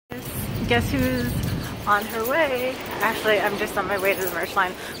guess who's on her way? Actually, I'm just on my way to the merch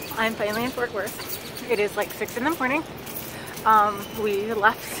line. I'm finally in Fort Worth. It is like 6 in the morning. We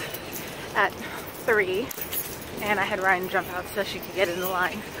left at 3 and I had Ryan jump out so she could get in the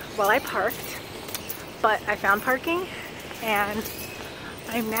line while I parked. But I found parking and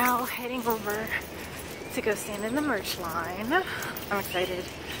I'm now heading over to go stand in the merch line. I'm excited.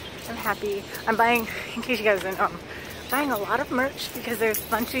 I'm happy. I'm buying, in case you guys don't know, I'm buying a lot of merch because there's a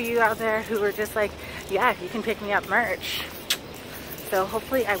bunch of you out there who are just like, yeah, you can pick me up merch. So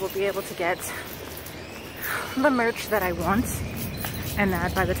hopefully I will be able to get the merch that I want and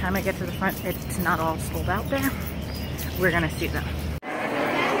that by the time I get to the front, it's not all sold out there. We're gonna see them.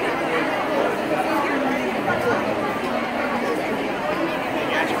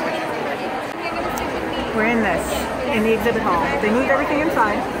 We're in the exhibit hall. They moved everything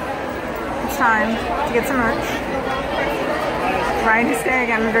inside. It's time to get some merch. Ryan is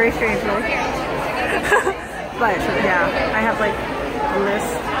staring at me very strangely. But yeah, I have like a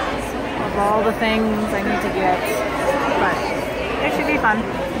list of all the things I need to get. But it should be fun.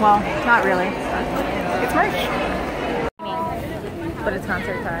 Well, not really, but it's merch. But it's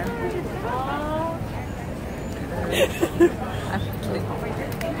concert time.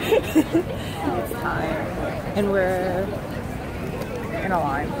 It's time. And we're in a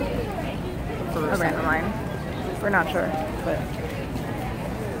line. A random line. We're not sure, but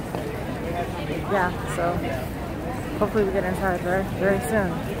yeah, so hopefully we get inside very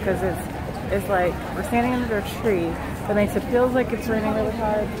soon because it's like we're standing under a tree. That makes it feels like it's raining really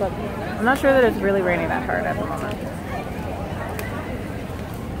hard, but I'm not sure that it's really raining that hard at the moment.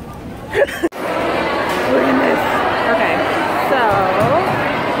 Look at this. Okay, so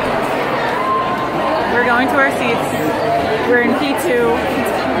we're going to our seats. We're in P2.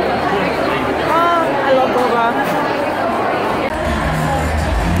 Oh, I love boba.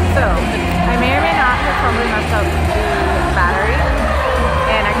 So, I may or may not have probably messed up the battery,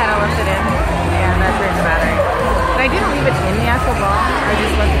 and I kind of left it in, and that drained the battery. But I didn't leave it in the actual ball, I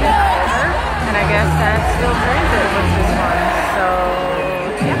just left it in the holder, and I guess that still drains it with this one. So,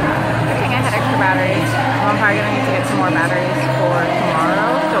 yeah, good thing I had extra batteries. Well, I'm probably going to need to get some more batteries for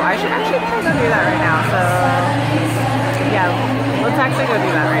tomorrow, so I should actually go do that right now. So, yeah, let's actually go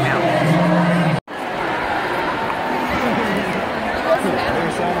do that right now.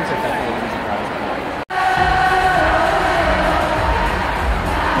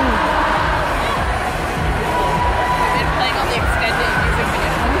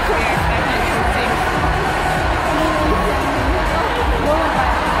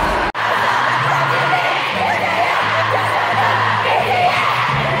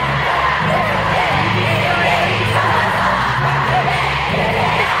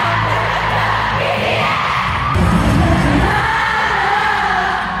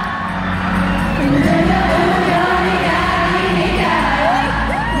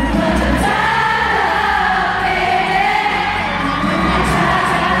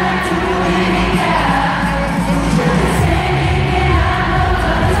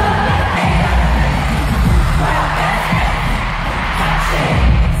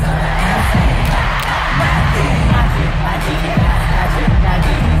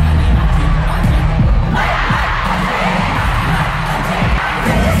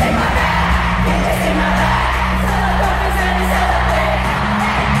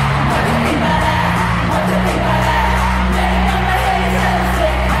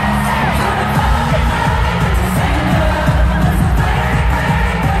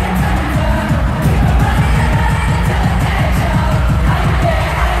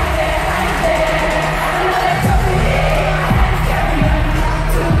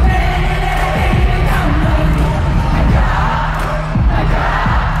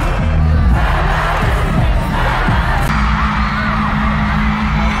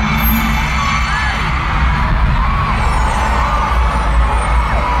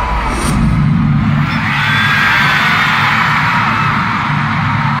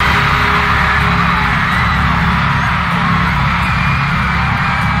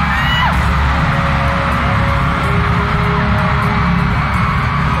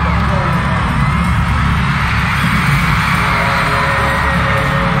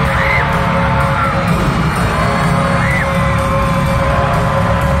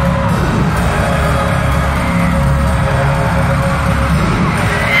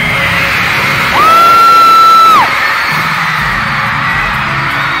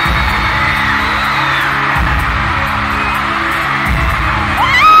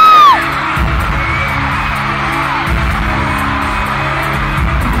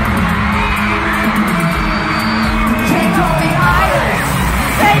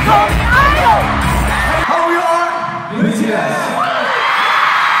 Call me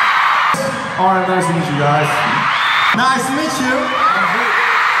Alright, nice to meet you guys. Nice to meet you.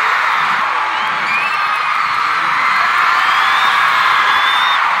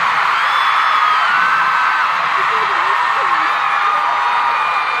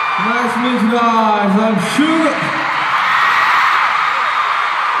 Nice to meet you guys. I'm Sugar.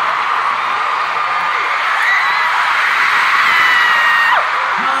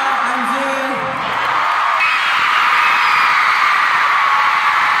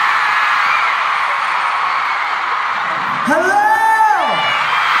 Hello!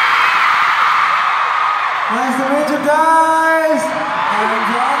 Nice to meet you guys! I'm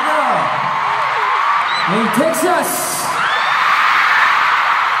Groundhog. In Texas!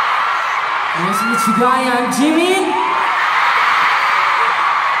 Nice to meet you guys, I'm Jimmy!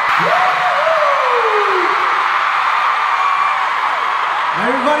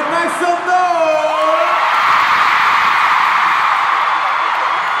 Everybody make some noise!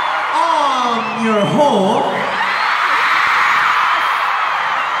 On your home.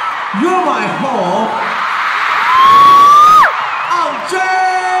 You're my home. I'm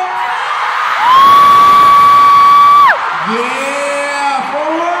Jay. Yeah,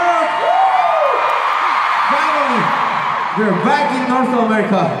 forward. Finally, we're back in North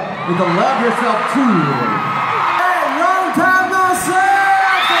America with the Love Yourself tour. Hey, long time no see.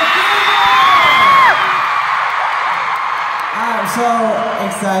 I'm so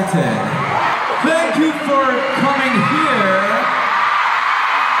excited. Thank you for coming here.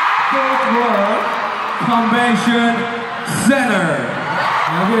 Fort Worth Convention Center.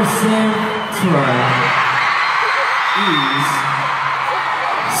 Now your same tour is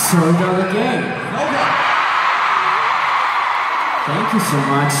sold out again. Okay. Thank you so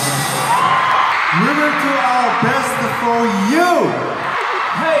much. We will do our best for you.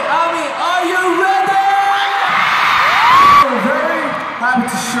 Hey Ami, are you ready? We're very happy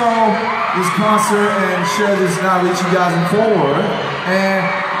to show this concert and share this night with you guys in Fort Worth. And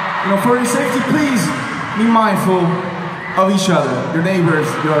for your safety, please be mindful of each other, your neighbors,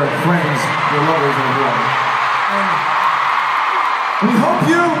 your friends, your lovers, and whoever. And we hope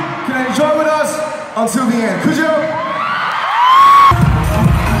you can enjoy with us until the end. Could you?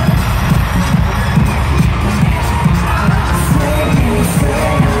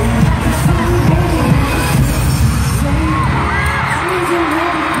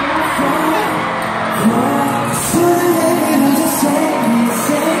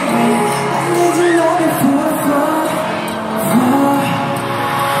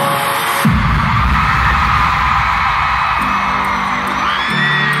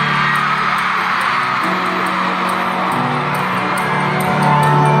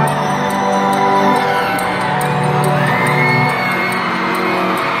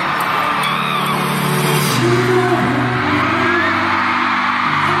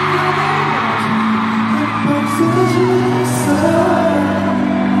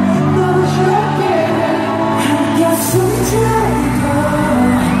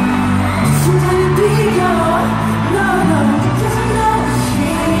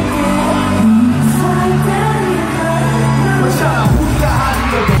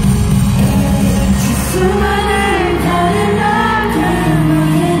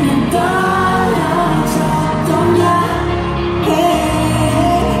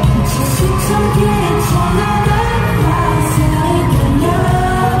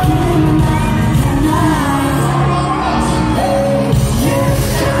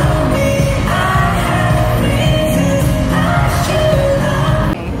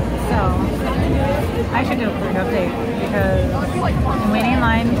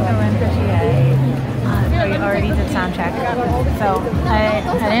 So I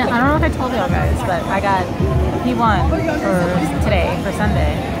don't know if I told y'all guys, but I got P1 for today, for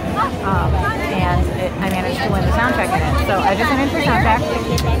Sunday, and I managed to win the sound check in it. So I just went in for sound check,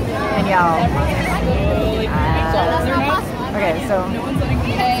 and y'all, okay, so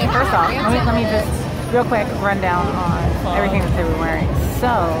first off, let me just real quick run down on everything that they were wearing. So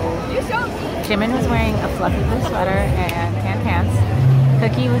Jimin was wearing a fluffy blue sweater and tan pants.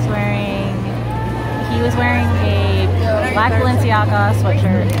 Cookie was wearing a black Balenciaga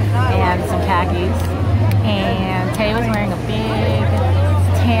sweatshirt and some khakis, and Tay was wearing a big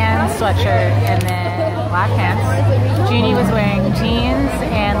tan sweatshirt and then black pants. Junie was wearing jeans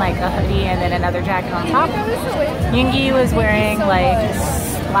and like a hoodie and then another jacket on top. Yoongi was wearing like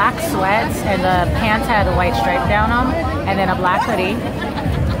black sweats and the pants had a white stripe down them and then a black hoodie,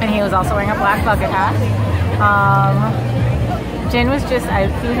 and he was also wearing a black bucket hat. Jin was he was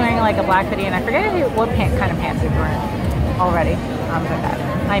wearing like a black hoodie, and I forget what kind of pants he was wearing already. I'm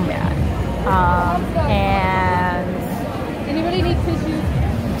bad. And anybody need tissues?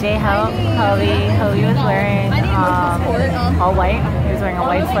 J-Hope, Hobie was wearing all white. He was wearing a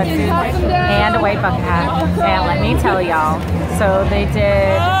white sweatsuit and a white bucket hat. And let me tell y'all, so they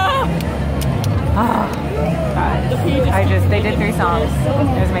did, they did 3 songs.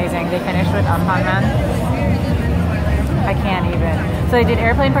 It was amazing. They finished with Unpon Man. I can't even. So they did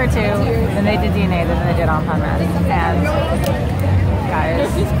Airplane Part 2, then they did DNA, then they did Unpon Man. And guys,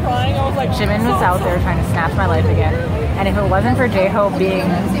 Jimin was out there trying to snatch my life again. And if it wasn't for J-Hope being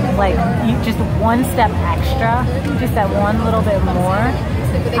like just one step extra, just that one little bit more,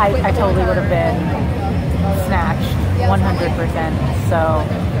 I totally would have been snatched 100%. So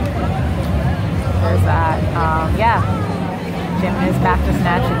there's that. Yeah, Jimin is back to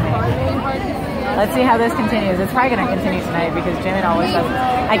snatching me. Let's see how this continues. It's probably going to continue tonight because Jimin always does.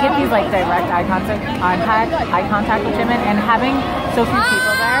 I get these like direct eye contact with Jimin, and having so few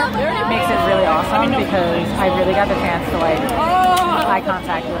people there makes it really awesome because I really got the chance to like eye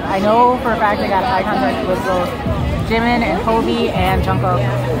contact with. I know for a fact I got eye contact with both Jimin and Hobie and Jungkook,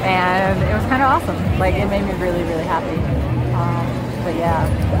 and it was kind of awesome. Like it made me really, really happy. But yeah,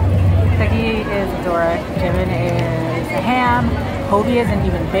 Cookie is Dora, Jimin is a ham. Hobie is an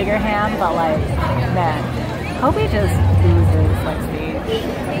even bigger ham, but like, man, Hobie just oozes like stage.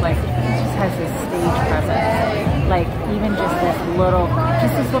 Like, he just has this stage presence. Like, even just this little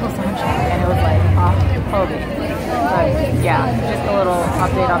sound check, and it was like, oh, Hobie. But yeah, just a little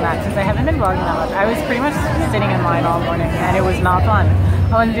update on that, since I haven't been vlogging that much. I was pretty much sitting in line all morning, and it was not fun.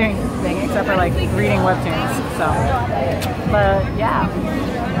 I wasn't doing anything except for like reading webtoons, so. But yeah,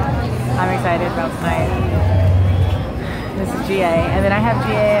 I'm excited about tonight. This is GA, and then I have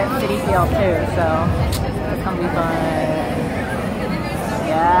GA at City Field too, so it's gonna be fun.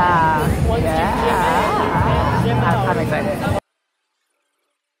 Yeah, I'm excited.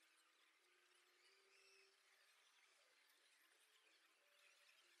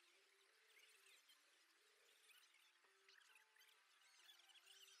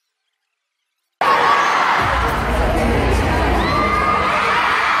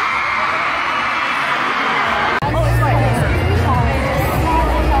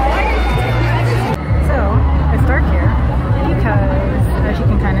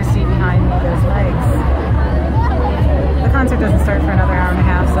 Doesn't start for another hour and a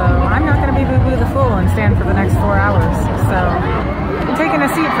half, so I'm not going to be boo-boo the fool and stand for the next 4 hours. So I'm taking a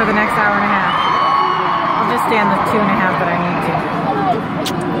seat for the next hour and a half. I'll just stand the 2.5 that I need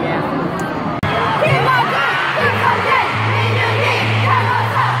to.